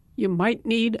you might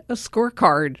need a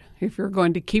scorecard if you're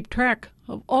going to keep track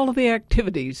of all of the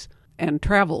activities and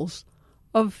travels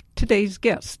of today's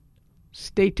guest.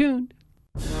 Stay tuned.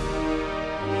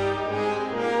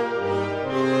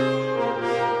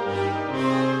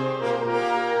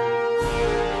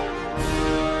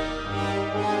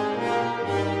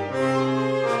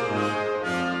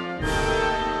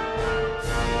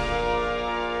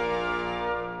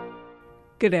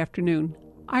 Good afternoon.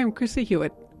 I'm Chrissy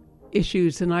Hewitt.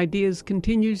 Issues and Ideas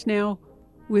continues now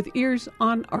with Ears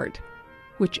on Art,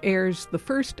 which airs the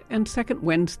first and second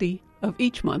Wednesday of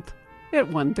each month at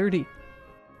 1:30.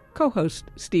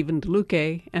 Co-host Stephen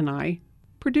DeLuque and I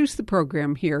produce the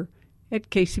program here at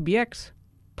KCBX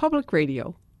Public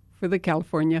Radio for the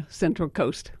California Central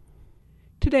Coast.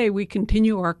 Today we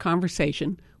continue our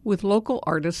conversation with local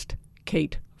artist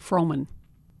Kate Froman.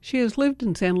 She has lived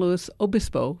in San Luis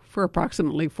Obispo for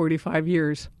approximately 45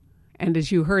 years, and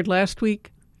as you heard last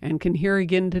week and can hear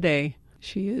again today,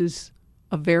 she is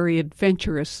a very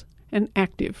adventurous and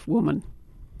active woman.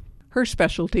 Her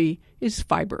specialty is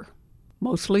fiber,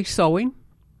 mostly sewing,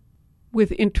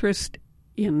 with interest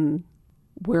in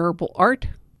wearable art,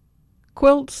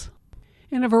 quilts,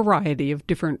 and a variety of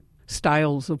different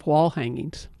styles of wall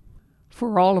hangings.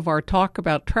 For all of our talk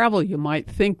about travel, you might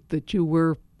think that you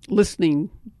were listening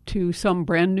to some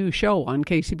brand new show on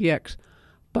KCBX,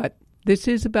 but this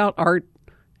is about art,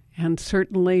 and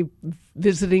certainly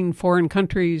visiting foreign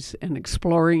countries and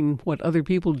exploring what other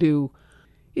people do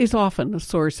is often a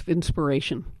source of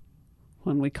inspiration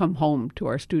when we come home to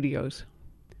our studios.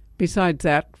 Besides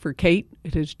that, for Kate,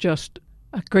 it is just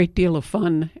a great deal of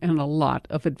fun and a lot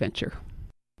of adventure.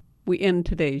 We end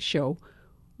today's show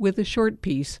with a short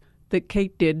piece that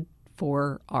Kate did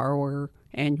for our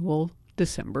annual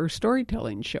December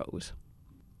storytelling shows.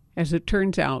 As it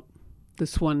turns out,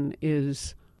 this one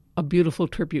is a beautiful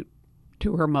tribute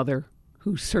to her mother,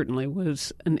 who certainly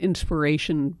was an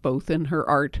inspiration both in her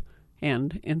art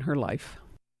and in her life.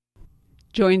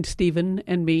 Join Stephen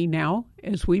and me now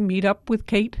as we meet up with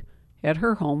Kate at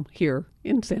her home here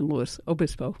in San Luis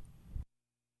Obispo.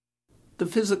 The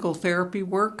physical therapy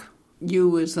work,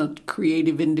 you as a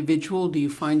creative individual, do you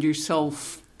find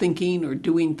yourself thinking or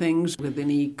doing things with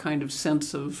any kind of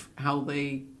sense of how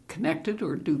they connected,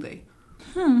 or do they?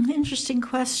 Interesting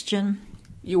question.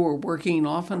 You were working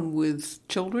often with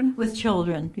children? With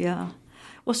children, yeah.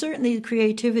 Well, certainly the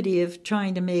creativity of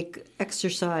trying to make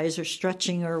exercise or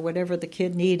stretching or whatever the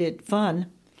kid needed fun.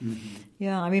 Mm-hmm.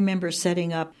 Yeah, I remember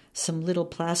setting up some little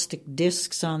plastic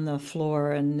discs on the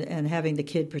floor and having the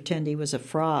kid pretend he was a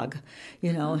frog,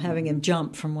 having him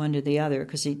jump from one to the other,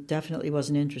 because he definitely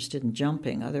wasn't interested in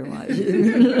jumping otherwise.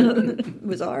 It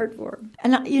was hard for him.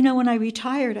 And, when I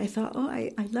retired, I thought,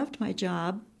 I loved my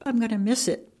job. I'm going to miss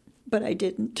it. But I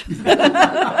didn't.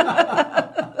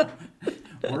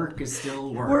 Work is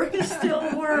still work. Work is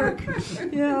still work.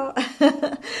 Yeah.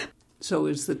 So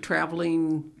is the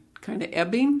traveling kind of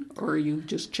ebbing, or are you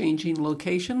just changing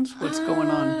locations? What's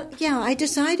going on? Yeah, I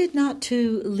decided not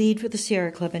to lead for the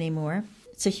Sierra Club anymore.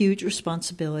 It's a huge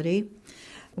responsibility.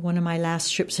 One of my last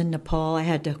trips in Nepal, I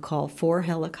had to call 4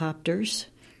 helicopters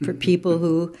for people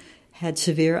who had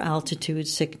severe altitude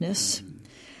sickness.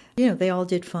 They all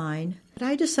did fine. But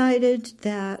I decided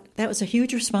that was a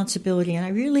huge responsibility, and I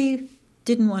really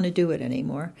didn't want to do it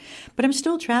anymore. But I'm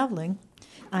still traveling.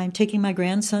 I'm taking my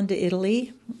grandson to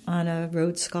Italy on a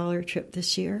Rhodes Scholar trip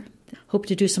this year. Hope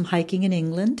to do some hiking in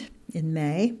England in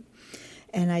May.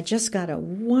 And I just got a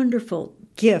wonderful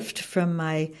gift from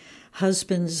my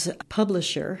husband's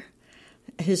publisher.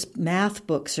 His math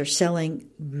books are selling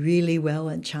really well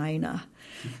in China.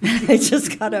 I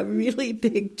just got a really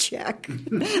big check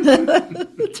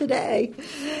today.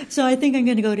 So I think I'm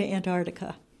going to go to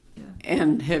Antarctica.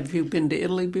 And have you been to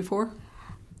Italy before?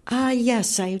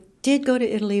 Yes, I did go to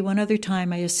Italy one other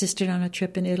time. I assisted on a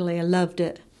trip in Italy. I loved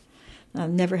it.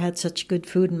 I've never had such good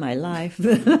food in my life.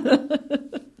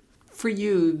 For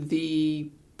you, the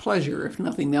pleasure, if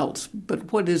nothing else,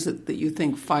 but what is it that you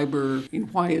think fiber,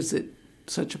 why is it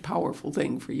such a powerful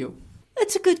thing for you?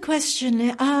 That's a good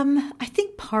question. I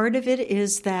think part of it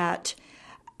is that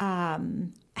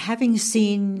having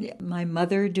seen my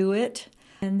mother do it,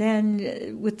 and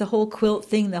then with the whole quilt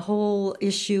thing, the whole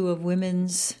issue of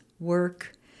women's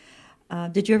work.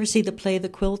 Did you ever see the play The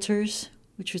Quilters,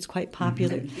 which was quite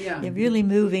popular? Mm-hmm. Yeah. Really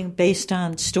moving, based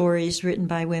on stories written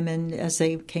by women as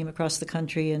they came across the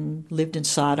country and lived in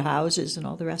sod houses and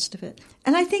all the rest of it.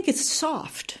 And I think it's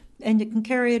soft, and you can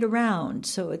carry it around,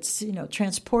 so it's,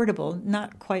 transportable,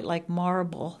 not quite like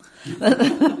marble.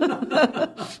 I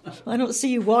don't see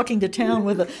you walking to town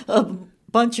with a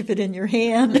bunch of it in your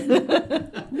hand.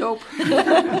 Nope.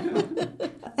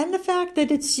 And the fact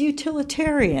that it's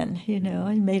utilitarian.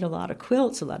 I made a lot of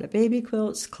quilts, a lot of baby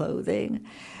quilts, clothing.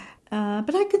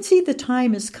 But I can see the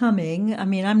time is coming. I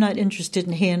mean, I'm not interested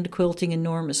in hand quilting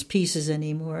enormous pieces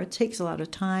anymore. It takes a lot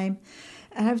of time.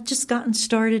 And I've just gotten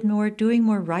started doing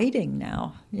more writing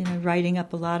now, writing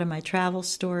up a lot of my travel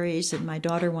stories, and my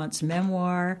daughter wants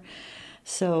memoir.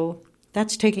 So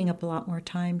that's taking up a lot more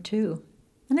time, too.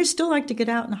 And I still like to get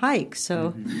out and hike,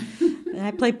 so and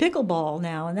I play pickleball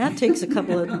now, and that takes a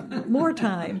couple of more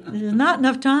time. There's not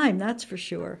enough time, that's for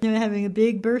sure. Having a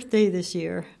big birthday this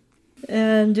year.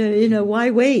 And,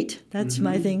 why wait? That's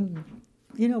my thing.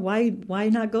 Why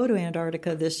not go to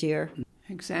Antarctica this year?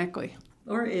 Exactly.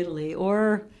 Or Italy,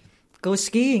 or go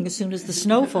skiing as soon as the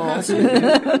snow falls. I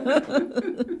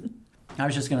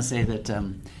was just going to say that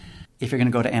if you're going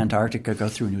to go to Antarctica, go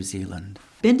through New Zealand.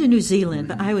 Been to New Zealand,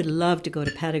 but I would love to go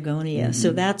to Patagonia.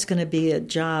 So that's going to be a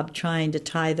job trying to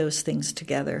tie those things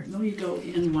together. No, you go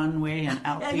in one way and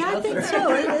out the other.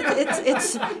 I think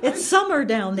so. It's summer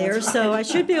down there, so I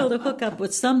should be able to hook up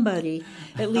with somebody,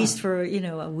 at least for,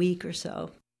 a week or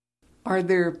so. Are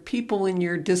there people in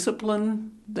your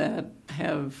discipline that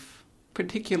have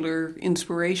particular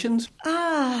inspirations?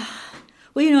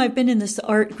 Well, I've been in this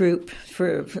art group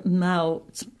for now,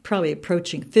 it's probably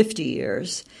approaching 50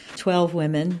 years. 12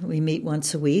 women. We meet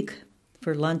once a week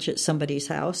for lunch at somebody's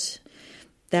house.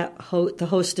 The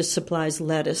hostess supplies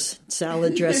lettuce,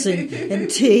 salad dressing, and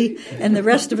tea, and the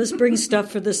rest of us bring stuff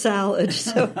for the salad.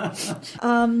 So,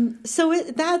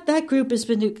 that group has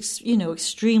been,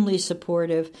 extremely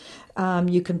supportive.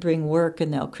 You can bring work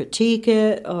and they'll critique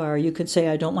it, or you can say,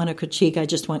 I don't want to critique, I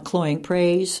just want cloying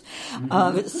praise.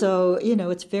 So,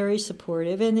 it's very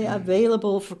supportive and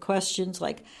available for questions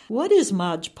like, what is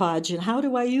Mod Podge and how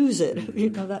do I use it?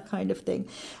 That kind of thing.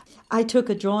 I took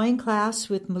a drawing class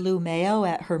with Malou Mayo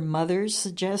at her mother's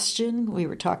suggestion. We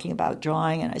were talking about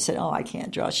drawing, and I said, I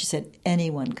can't draw. She said,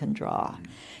 anyone can draw.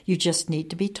 You just need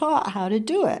to be taught how to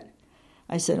do it.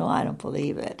 I said, I don't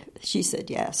believe it. She said,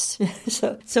 yes.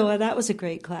 So that was a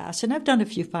great class. And I've done a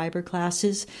few fiber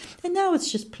classes, and now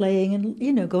it's just playing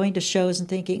and, going to shows and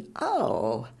thinking,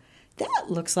 that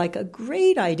looks like a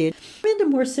great idea. I'm into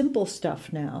more simple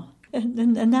stuff now.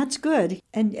 And that's good.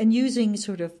 And using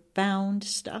sort of found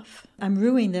stuff. I'm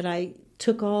ruining that I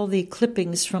took all the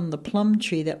clippings from the plum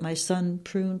tree that my son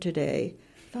pruned today.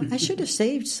 I should have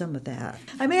saved some of that.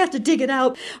 I may have to dig it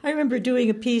out. I remember doing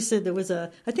a piece that was I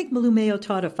think Malou Mayo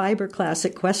taught a fiber class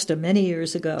at Cuesta many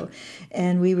years ago,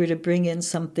 and we were to bring in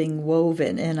something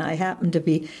woven, and I happened to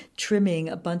be trimming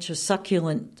a bunch of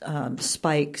succulent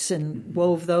spikes and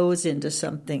wove those into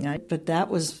something. But that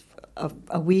was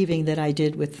a weaving that I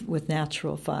did with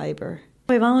natural fiber.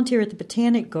 I volunteer at the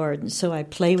Botanic Garden, so I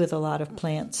play with a lot of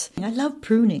plants. I love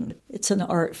pruning. It's an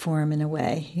art form in a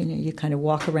way. You kind of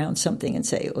walk around something and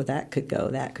say, that could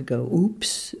go,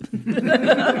 oops.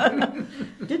 Didn't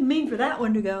mean for that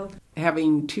one to go.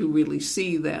 Having to really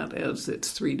see that as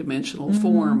its three-dimensional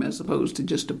form as opposed to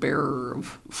just a bearer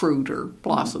of fruit or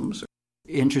blossoms.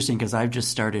 Interesting, because I've just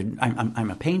started,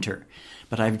 I'm a painter,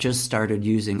 but I've just started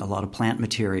using a lot of plant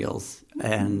materials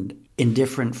and in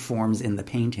different forms in the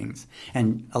paintings.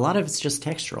 And a lot of it's just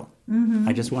textural.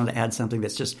 I just wanted to add something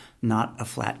that's just not a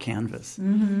flat canvas.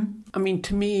 I mean,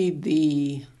 to me,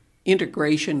 the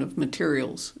integration of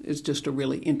materials is just a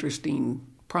really interesting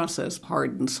process.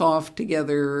 Hard and soft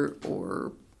together,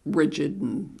 or rigid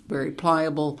and very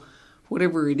pliable.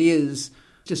 Whatever it is,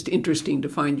 just interesting to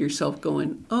find yourself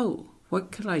going,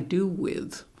 what could I do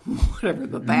with whatever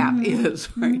that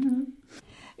is, right?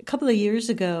 A couple of years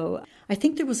ago, I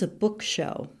think there was a book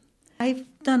show. I've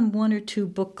done one or two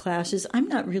book classes. I'm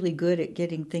not really good at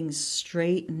getting things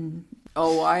straight.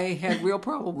 I had real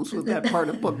problems with that part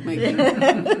of bookmaking.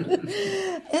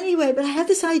 Anyway, but I had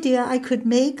this idea I could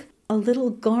make a little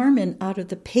garment out of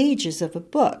the pages of a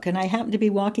book. And I happened to be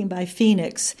walking by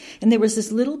Phoenix, and there was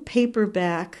this little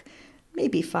paperback,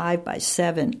 maybe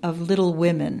 5x7, of Little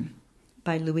Women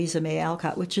by Louisa May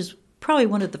Alcott, which is probably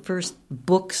one of the first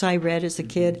books I read as a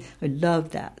kid. I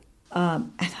loved that. I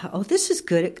thought, this is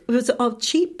good. It was all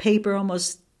cheap paper,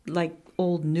 almost like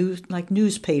old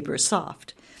newspaper,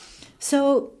 soft.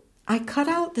 So I cut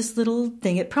out this little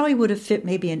thing. It probably would have fit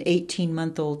maybe an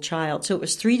 18-month-old child. So it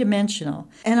was three-dimensional.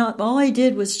 And all I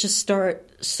did was just start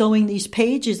sewing these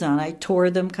pages on. I tore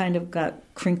them, kind of got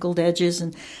crinkled edges,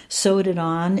 and sewed it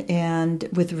on and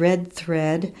with red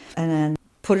thread, and then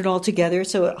put it all together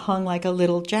so it hung like a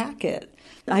little jacket.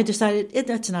 I decided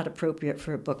that's not appropriate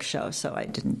for a book show, so I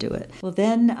didn't do it. Well,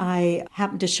 then I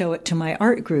happened to show it to my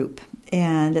art group,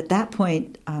 and at that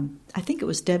point, I think it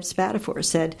was Deb Spatafor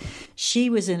said she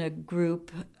was in a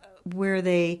group where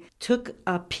they took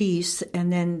a piece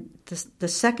and then the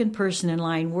second person in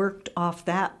line worked off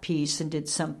that piece and did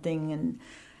something. And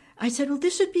I said, well,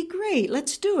 this would be great.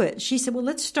 Let's do it. She said, well,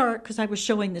 let's start, because I was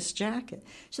showing this jacket.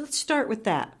 So let's start with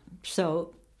that.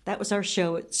 So that was our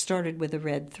show. It started with a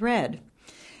red thread.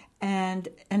 And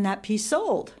that piece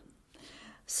sold.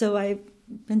 So I've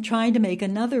been trying to make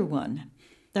another one.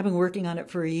 I've been working on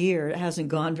it for a year. It hasn't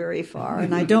gone very far,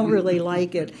 and I don't really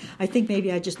like it. I think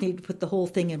maybe I just need to put the whole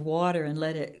thing in water and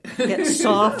let it get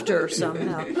softer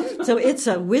somehow. So it's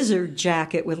a wizard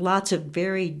jacket with lots of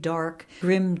very dark,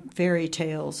 grim fairy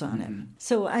tales on it.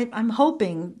 So I'm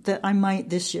hoping that I might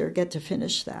this year get to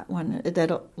finish that one.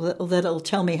 That'll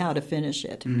tell me how to finish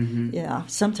it. Yeah,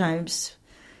 sometimes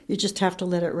you just have to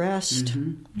let it rest.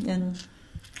 And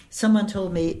someone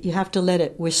told me you have to let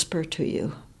it whisper to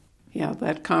you. Yeah,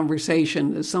 that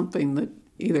conversation is something that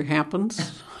either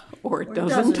happens or it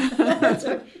doesn't.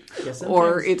 Yeah,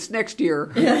 or it's next year.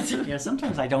 Yeah,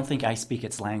 sometimes I don't think I speak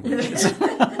its language.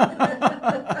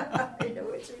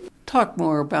 Talk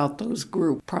more about those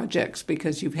group projects,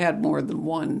 because you've had more than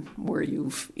one where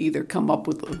you've either come up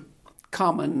with a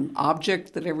common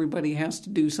object that everybody has to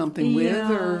do something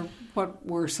with, or what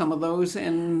were some of those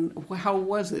and how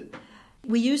was it?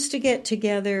 We used to get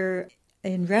together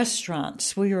in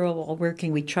restaurants. We were all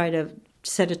working. We try to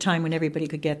set a time when everybody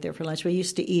could get there for lunch. We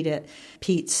used to eat at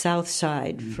Pete's South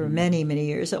Side for many, many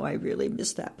years. Oh, I really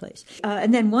miss that place.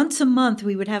 And then once a month,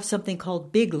 we would have something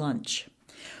called Big Lunch,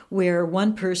 where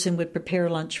one person would prepare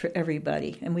lunch for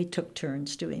everybody, and we took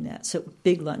turns doing that. So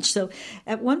Big Lunch. So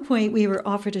at one point, we were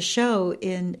offered a show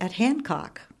at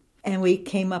Hancock, and we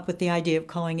came up with the idea of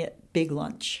calling it Big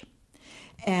Lunch.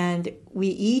 And we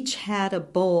each had a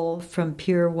bowl from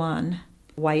Pier 1,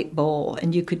 white bowl,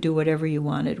 and you could do whatever you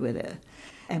wanted with it.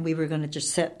 And we were going to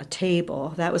just set a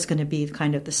table. That was going to be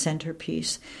kind of the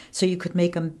centerpiece. So you could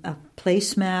make a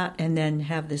placemat and then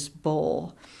have this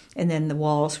bowl. And then the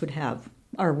walls would have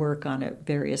our work on it,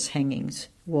 various hangings,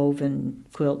 woven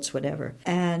quilts, whatever.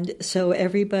 And so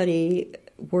everybody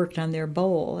worked on their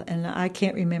bowl, and I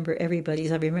can't remember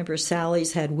everybody's. I remember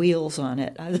Sally's had wheels on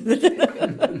it.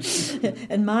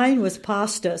 And mine was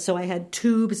pasta, so I had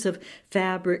tubes of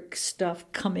fabric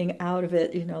stuff coming out of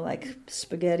it, like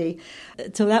spaghetti.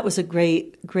 So that was a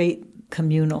great, great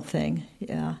communal thing,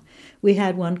 yeah. We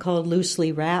had one called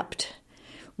Loosely Wrapped,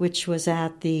 which was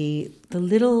at the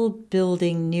little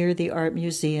building near the Art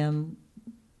Museum.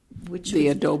 The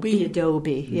Adobe? The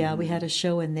Adobe, yeah. We had a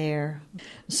show in there.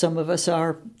 Some of us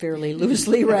are fairly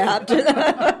loosely wrapped.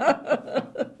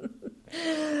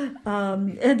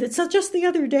 And so just the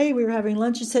other day we were having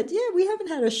lunch and said, yeah, we haven't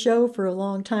had a show for a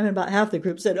long time. And about half the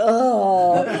group said,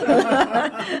 oh.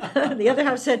 The other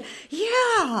half said,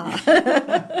 yeah.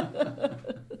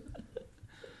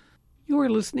 You're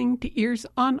listening to Ears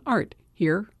on Art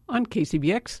here on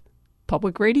KCBX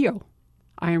Public Radio.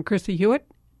 I am Krista Hewitt.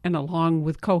 And along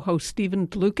with co-host Stephen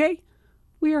DeLuque,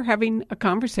 we are having a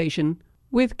conversation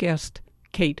with guest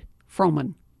Kate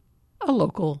Froman, a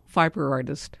local fiber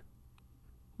artist.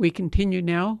 We continue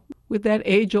now with that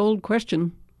age-old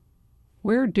question,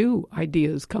 where do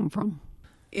ideas come from?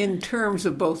 In terms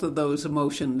of both of those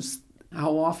emotions,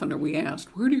 how often are we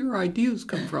asked, where do your ideas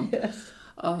come from? Yes.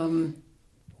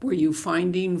 Were you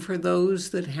finding for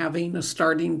those that having a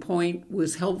starting point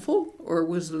was helpful, or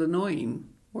was it annoying,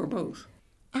 or both?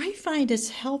 I find it's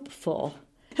helpful.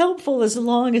 Helpful as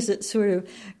long as it sort of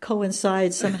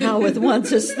coincides somehow with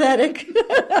one's aesthetic.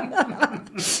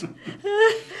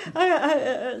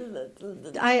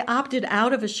 I opted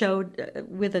out of a show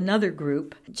with another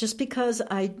group just because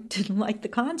I didn't like the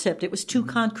concept. It was too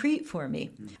concrete for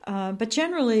me. But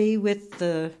generally with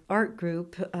the art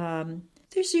group,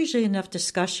 there's usually enough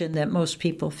discussion that most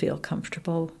people feel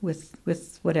comfortable with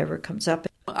whatever comes up.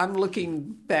 I'm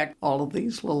looking back all of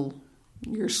these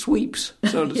your sweeps,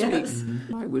 so to Yes.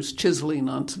 speak. I was chiseling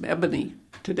on some ebony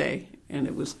today, and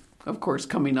it was, of course,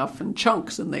 coming up in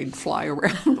chunks, and they'd fly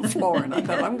around the floor. And I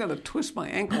thought, I'm going to twist my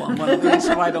ankle on one of these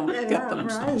so I don't get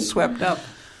them swept up.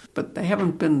 But they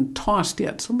haven't been tossed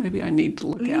yet, so maybe I need to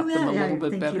look at them a little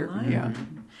bit better. Yeah.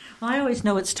 Well, I always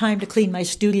know it's time to clean my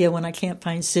studio when I can't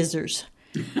find scissors.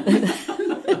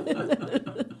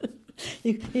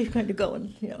 You're kind of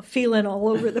going, feeling all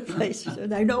over the place.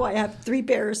 And I know I have 3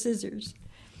 pairs of scissors.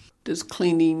 Does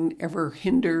cleaning ever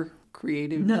hinder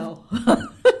creative? No.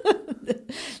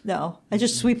 No. I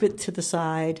just sweep it to the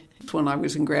side. When I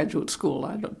was in graduate school,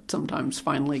 I'd sometimes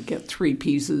finally get 3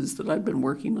 pieces that I'd been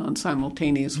working on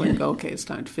simultaneously and go, okay, it's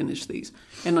time to finish these.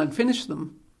 And I'd finish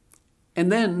them.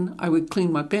 And then I would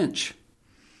clean my bench.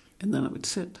 and then I would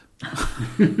sit.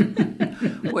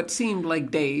 What seemed like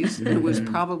days, and it was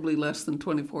probably less than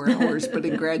 24 hours, but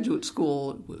in graduate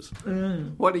school it was,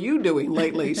 what are you doing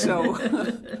lately? So,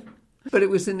 but it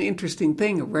was an interesting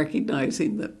thing of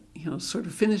recognizing that, sort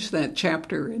of finish that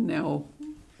chapter and now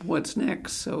what's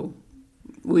next. So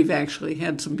we've actually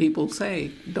had some people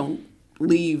say, don't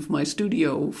leave my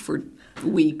studio for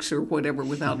weeks or whatever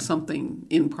without something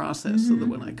in process, so that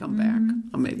when I come back,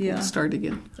 I'm able to start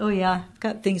again. Oh, yeah. I've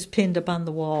got things pinned up on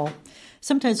the wall.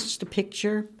 Sometimes just a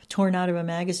picture torn out of a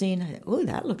magazine. Oh,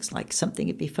 that looks like something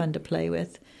it'd be fun to play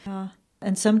with.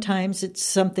 And sometimes it's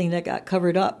something that got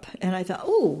covered up. And I thought,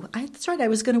 that's right, I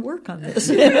was going to work on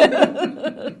this.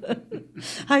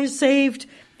 I saved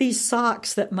these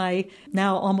socks that my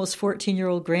now almost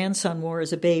 14-year-old grandson wore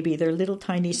as a baby. They're little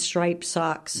tiny striped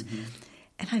socks. Mm-hmm.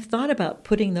 And I've thought about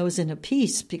putting those in a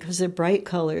piece because they're bright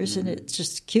colors and it's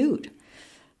just cute.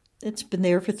 It's been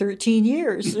there for 13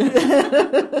 years.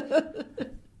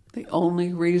 The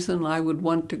only reason I would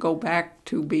want to go back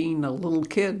to being a little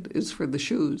kid is for the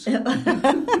shoes.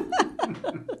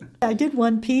 I did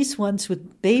one piece once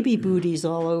with baby booties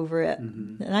all over it.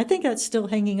 Mm-hmm. And I think that's still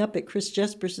hanging up at Chris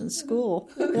Jesperson's school.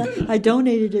 I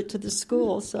donated it to the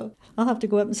school, so I'll have to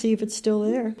go up and see if it's still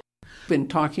there. Been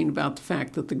talking about the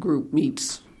fact that the group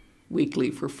meets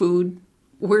weekly for food.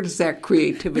 Where does that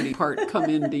creativity part come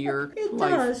into your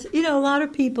life? It does. A lot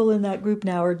of people in that group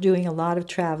now are doing a lot of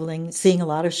traveling, seeing a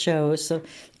lot of shows, so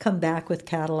come back with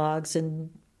catalogs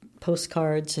and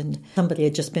postcards. And somebody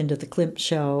had just been to the Klimt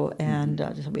show, and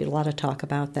we had a lot of talk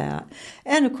about that.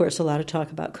 And, of course, a lot of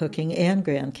talk about cooking and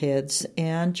grandkids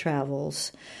and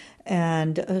travels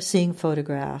and seeing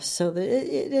photographs. So, that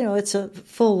it's a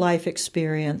full life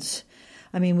experience.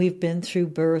 I mean, we've been through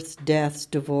birth,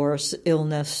 death, divorce,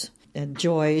 illness, and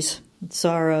joys,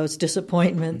 sorrows,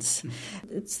 disappointments.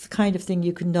 It's the kind of thing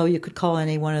you could call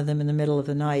any one of them in the middle of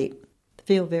the night. I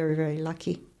feel very, very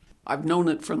lucky. I've known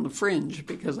it from the fringe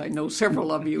because I know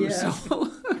several of you,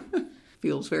 so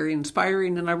feels very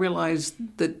inspiring. And I realize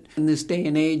that in this day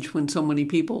and age when so many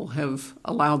people have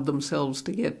allowed themselves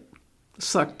to get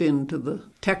sucked into the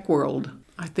tech world,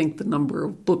 I think the number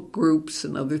of book groups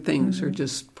and other things are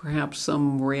just perhaps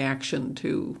some reaction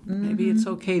to maybe it's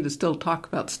okay to still talk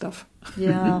about stuff.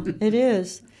 Yeah, it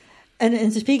is.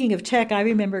 And speaking of tech, I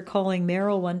remember calling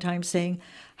Meryl one time saying,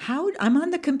 I'm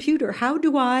on the computer, how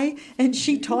do I? And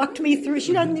she talked me through,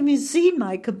 she doesn't even see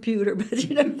my computer, but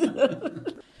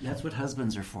That's what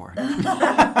husbands are for.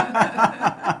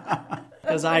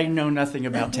 Because I know nothing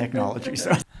about technology,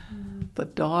 so... The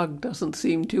dog doesn't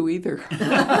seem to either.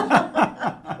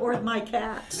 Or my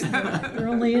cats. They're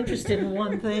only interested in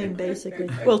one thing, basically.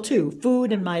 Well, two,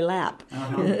 food and my lap.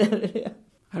 I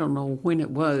don't know when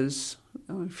it was,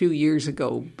 a few years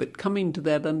ago, but coming to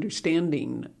that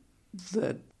understanding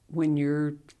that when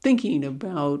you're thinking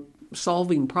about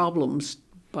solving problems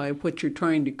by what you're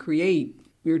trying to create,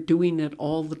 you're doing it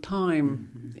all the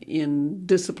time in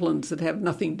disciplines that have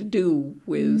nothing to do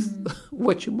with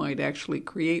what you might actually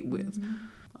create with.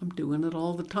 I'm doing it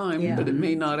all the time, but it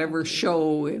may not ever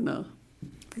show in a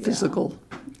physical,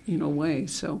 way.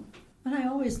 So, and I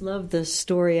always love the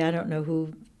story. I don't know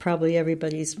who, probably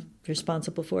everybody's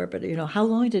responsible for it, but how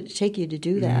long did it take you to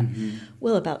do that?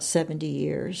 Well, about 70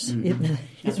 years.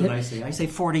 That's what I say. I say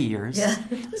 40 years,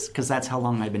 because that's how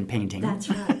long I've been painting. That's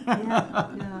right.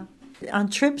 Yeah. On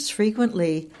trips,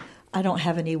 frequently, I don't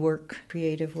have any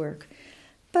creative work.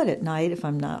 But at night, if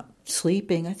I'm not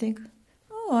sleeping, I think,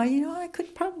 I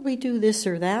could probably do this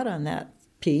or that on that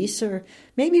piece. Or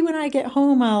maybe when I get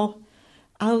home,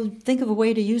 I'll think of a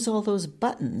way to use all those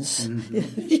buttons.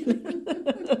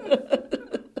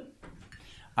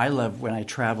 I love when I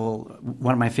travel,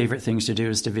 one of my favorite things to do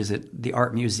is to visit the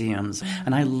art museums.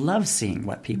 And I love seeing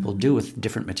what people do with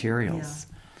different materials.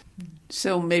 Yeah.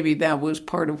 So maybe that was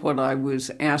part of what I was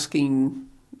asking,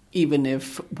 even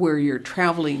if where you're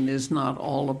traveling is not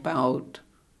all about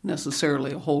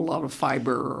necessarily a whole lot of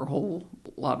fiber or a whole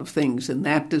lot of things in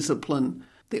that discipline,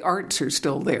 the arts are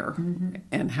still there,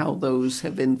 and how those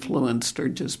have influenced or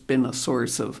just been a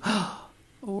source of,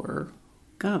 or,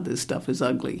 God, this stuff is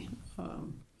ugly.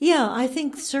 Yeah, I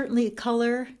think certainly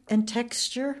color and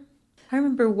texture. I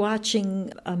remember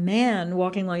watching a man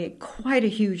walking like quite a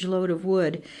huge load of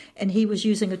wood, and he was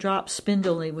using a drop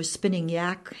spindle and he was spinning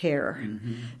yak hair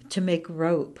to make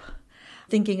rope.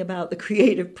 Thinking about the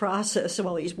creative process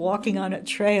while he's walking on a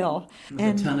trail. With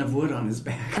a ton of wood on his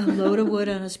back. A load of wood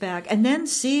on his back. And then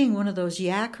seeing one of those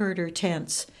yak herder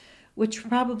tents, which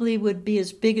probably would be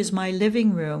as big as my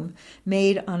living room,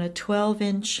 made on a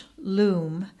 12-inch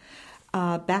loom,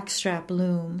 backstrap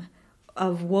loom,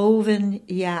 of woven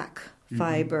yak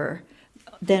fiber,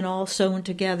 then all sewn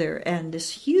together, and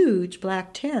this huge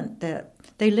black tent that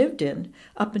they lived in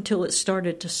up until it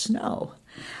started to snow.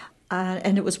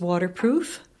 And it was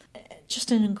waterproof.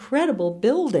 Just an incredible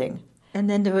building. And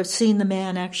then to have seen the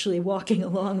man actually walking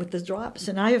along with the drops.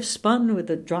 And I have spun with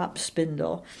a drop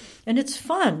spindle. And it's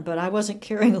fun, but I wasn't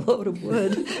carrying a load of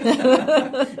wood.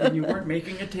 And you weren't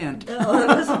making a tent. No, I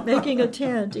wasn't making a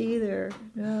tent either.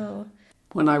 No.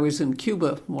 When I was in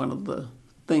Cuba, one of the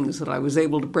things that I was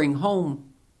able to bring home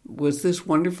was this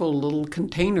wonderful little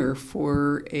container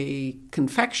for a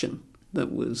confection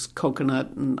that was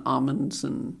coconut and almonds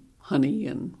and honey,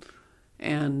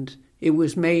 and it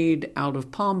was made out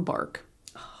of palm bark.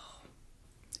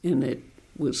 And it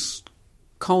was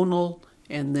conal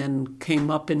and then came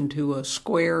up into a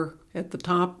square at the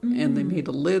top, and they made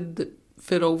a lid that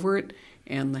fit over it,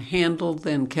 and the handle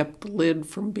then kept the lid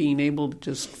from being able to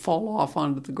just fall off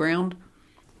onto the ground.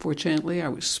 Fortunately, I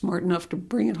was smart enough to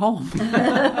bring it home.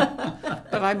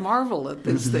 But I marvel at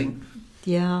this thing.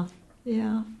 Yeah.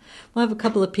 Well, I have a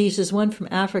couple of pieces. One from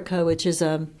Africa, which is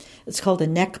it's called a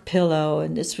neck pillow,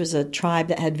 and this was a tribe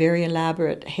that had very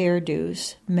elaborate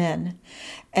hairdos, men,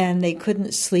 and they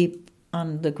couldn't sleep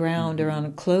on the ground or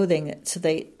on clothing, so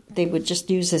they would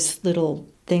just use this little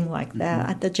thing like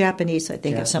that. The Japanese, I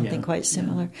think, have something quite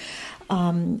similar.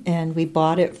 And we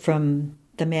bought it from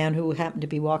the man who happened to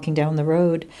be walking down the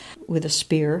road with a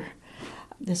spear.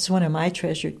 That's one of my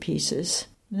treasured pieces.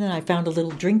 And then I found a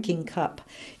little drinking cup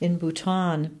in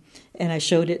Bhutan, and I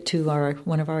showed it to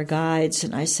one of our guides,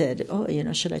 and I said,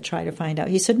 should I try to find out?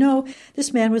 He said, no,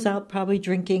 this man was out probably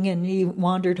drinking, and he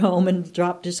wandered home and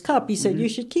dropped his cup. He said, you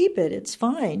should keep it. It's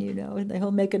fine, and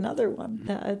he'll make another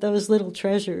one. Those little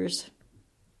treasures,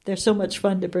 they're so much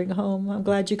fun to bring home. I'm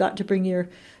glad you got to bring your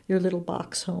little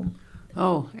box home.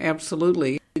 Oh,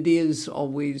 absolutely. It is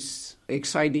always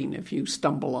exciting if you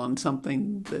stumble on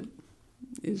something that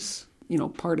is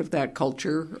part of that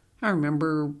culture. I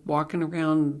remember walking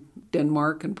around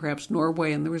Denmark and perhaps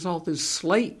Norway, and there was all this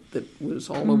slate that was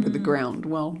all over the ground.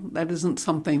 Well, that isn't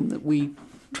something that we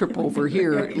trip over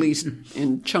here, at least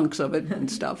in chunks of it and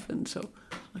stuff. And so,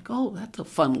 that's a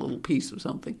fun little piece of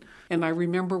something. And I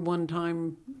remember one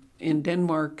time in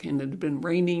Denmark, and it had been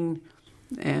raining,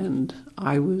 and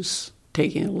I was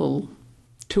taking a little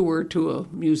tour to a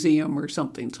museum or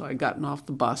something. So I gotten off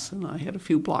the bus, and I had a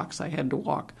few blocks I had to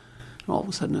walk. And all of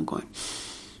a sudden I'm going,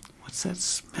 what's that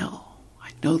smell? I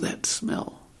know that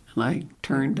smell. And I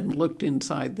turned and looked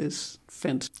inside this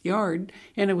fenced yard,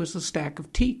 and it was a stack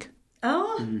of teak.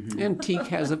 Oh. And teak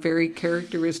has a very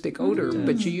characteristic odor,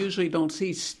 but you usually don't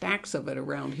see stacks of it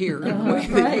around here in the way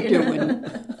that you do.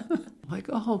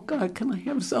 Oh, God, can I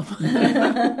have some?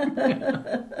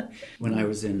 When I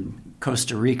was in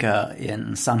Costa Rica,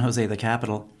 in San Jose, the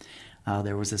capital,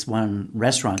 there was this one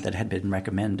restaurant that had been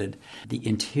recommended. The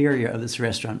interior of this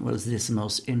restaurant was this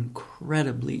most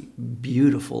incredibly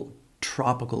beautiful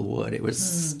tropical wood. It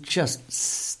was just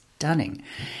stunning.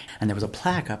 And there was a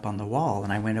plaque up on the wall,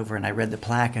 and I went over and I read the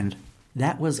plaque, and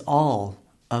that was all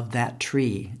of that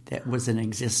tree that was in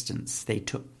existence. They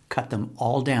cut them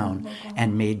all down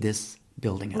and made this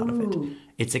building out of it.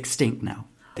 It's extinct now.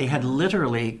 They had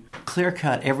literally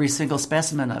clear-cut every single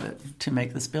specimen of it to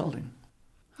make this building.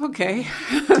 Okay.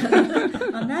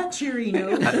 On that cheery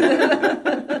note.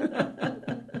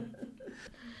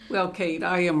 Well, Kate,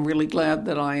 I am really glad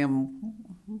that I am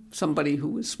somebody who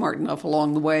was smart enough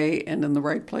along the way and in the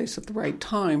right place at the right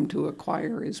time to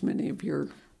acquire as many of your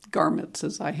garments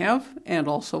as I have, and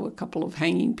also a couple of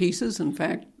hanging pieces. In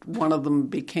fact, one of them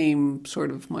became sort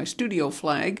of my studio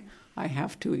flag. I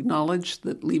have to acknowledge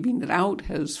that leaving it out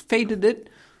has faded it,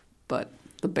 but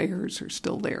the bears are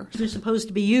still there. They're supposed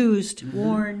to be used,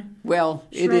 worn. Well,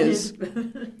 shredded. It is.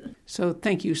 So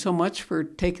thank you so much for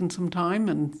taking some time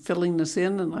and filling this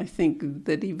in. And I think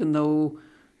that even though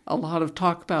a lot of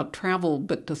talk about travel,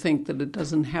 but to think that it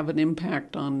doesn't have an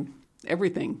impact on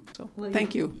everything. So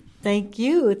thank you. Thank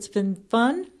you. It's been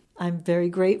fun. I'm very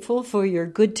grateful for your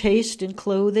good taste in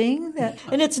clothing.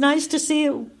 And it's nice to see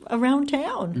it around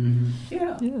town.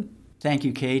 Mm-hmm. Yeah. Thank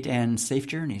you, Kate, and safe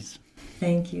journeys.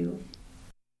 Thank you.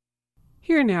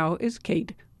 Here now is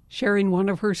Kate sharing one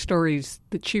of her stories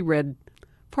that she read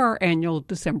for our annual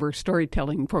December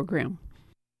storytelling program.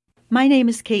 My name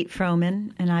is Kate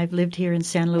Froman, and I've lived here in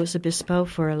San Luis Obispo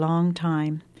for a long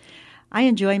time. I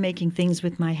enjoy making things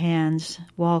with my hands,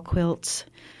 wall quilts,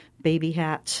 baby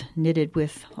hats knitted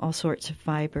with all sorts of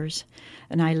fibers,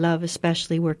 and I love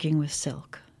especially working with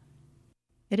silk.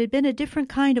 It had been a different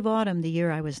kind of autumn the year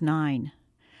I was 9.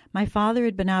 My father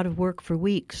had been out of work for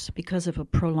weeks because of a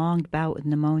prolonged bout with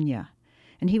pneumonia,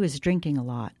 and he was drinking a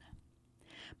lot.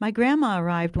 My grandma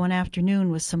arrived one afternoon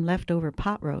with some leftover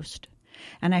pot roast,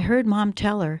 and I heard Mom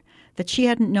tell her that she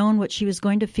hadn't known what she was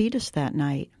going to feed us that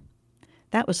night.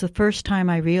 That was the first time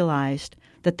I realized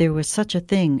that there was such a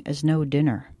thing as no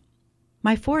dinner.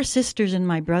 My 4 sisters and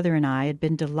my brother and I had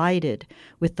been delighted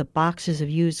with the boxes of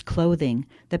used clothing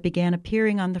that began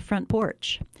appearing on the front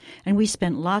porch, and we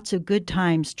spent lots of good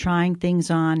times trying things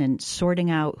on and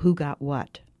sorting out who got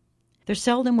what. There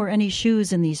seldom were any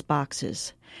shoes in these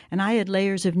boxes, and I had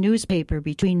layers of newspaper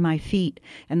between my feet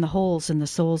and the holes in the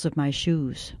soles of my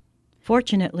shoes.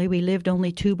 Fortunately, we lived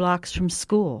only 2 blocks from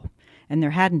school, and there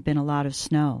hadn't been a lot of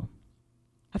snow.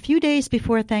 A few days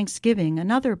before Thanksgiving,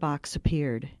 another box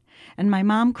appeared, and my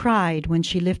mom cried when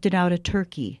she lifted out a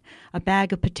turkey, a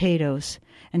bag of potatoes,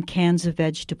 and cans of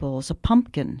vegetables, a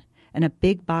pumpkin, and a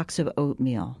big box of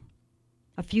oatmeal.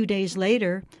 A few days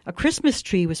later, a Christmas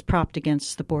tree was propped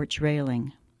against the porch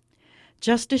railing.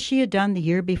 Just as she had done the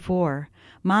year before,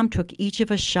 Mom took each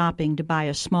of us shopping to buy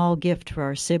a small gift for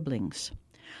our siblings.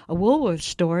 A Woolworth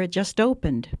store had just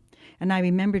opened, and I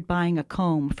remembered buying a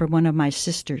comb for one of my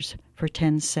sisters for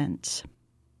 10 cents.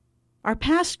 Our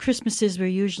past Christmases were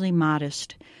usually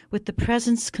modest, with the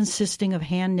presents consisting of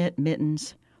hand-knit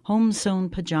mittens, home-sewn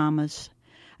pajamas,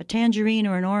 a tangerine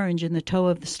or an orange in the toe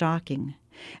of the stocking,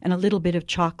 and a little bit of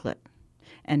chocolate,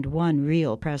 and one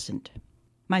real present.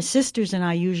 My sisters and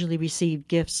I usually received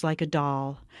gifts like a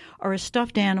doll, or a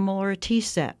stuffed animal, or a tea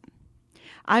set.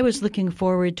 I was looking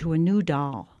forward to a new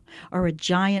doll, or a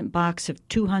giant box of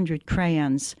 200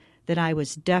 crayons that I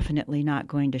was definitely not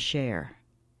going to share.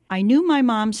 I knew my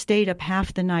mom stayed up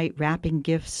half the night wrapping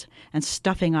gifts and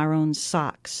stuffing our own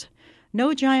socks.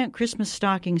 No giant Christmas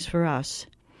stockings for us.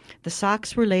 The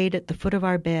socks were laid at the foot of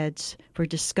our beds for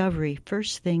discovery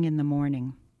first thing in the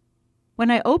morning.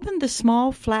 When I opened the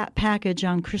small flat package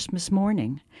on Christmas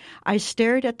morning, I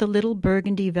stared at the little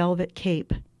burgundy velvet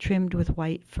cape trimmed with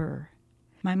white fur.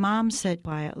 My mom said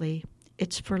quietly,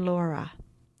 "It's for Laura."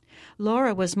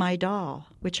 Laura was my doll,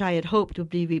 which I had hoped would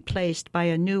be replaced by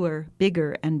a newer,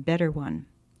 bigger, and better one.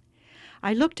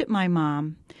 I looked at my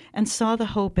mom and saw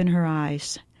the hope in her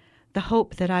eyes, the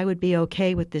hope that I would be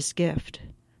okay with this gift,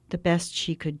 the best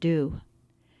she could do.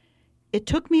 It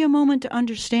took me a moment to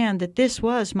understand that this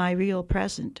was my real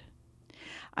present.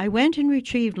 I went and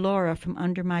retrieved Laura from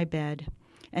under my bed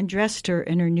and dressed her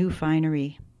in her new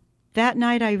finery. That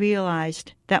night I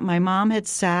realized that my mom had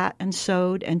sat and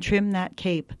sewed and trimmed that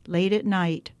cape late at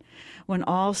night when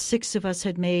all 6 of us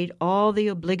had made all the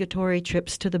obligatory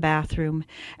trips to the bathroom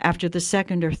after the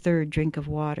 2nd or 3rd drink of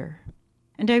water.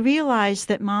 And I realized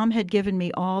that Mom had given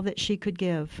me all that she could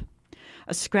give,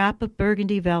 a scrap of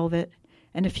burgundy velvet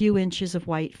and a few inches of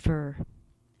white fur.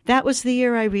 That was the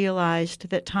year I realized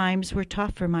that times were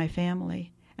tough for my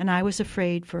family, and I was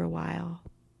afraid for a while.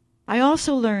 I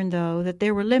also learned, though, that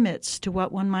there were limits to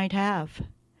what one might have.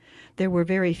 There were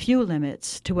very few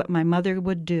limits to what my mother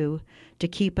would do to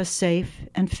keep us safe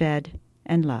and fed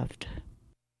and loved.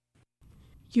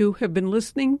 You have been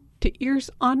listening to Ears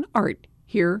on Art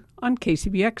here on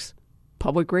KCBX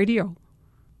Public Radio.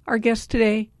 Our guest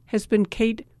today has been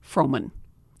Kate Froman,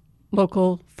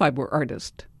 local fiber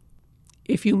artist.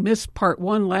 If you missed part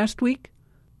 1 last week,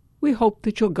 we hope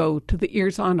that you'll go to the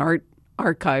Ears on Art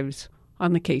archives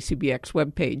on the KCBX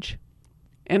webpage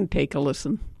and take a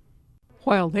listen.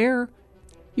 While there,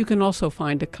 you can also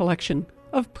find a collection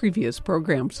of previous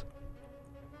programs.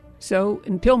 So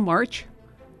until March,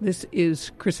 this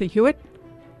is Chrissy Hewitt,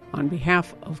 on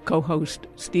behalf of co-host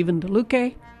Stephen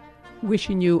DeLuque,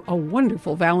 wishing you a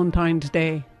wonderful Valentine's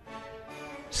Day.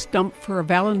 Stump for a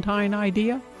Valentine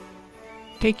idea?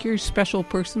 Take your special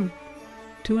person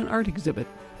to an art exhibit.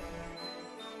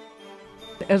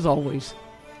 As always,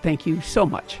 thank you so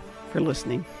much for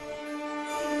listening.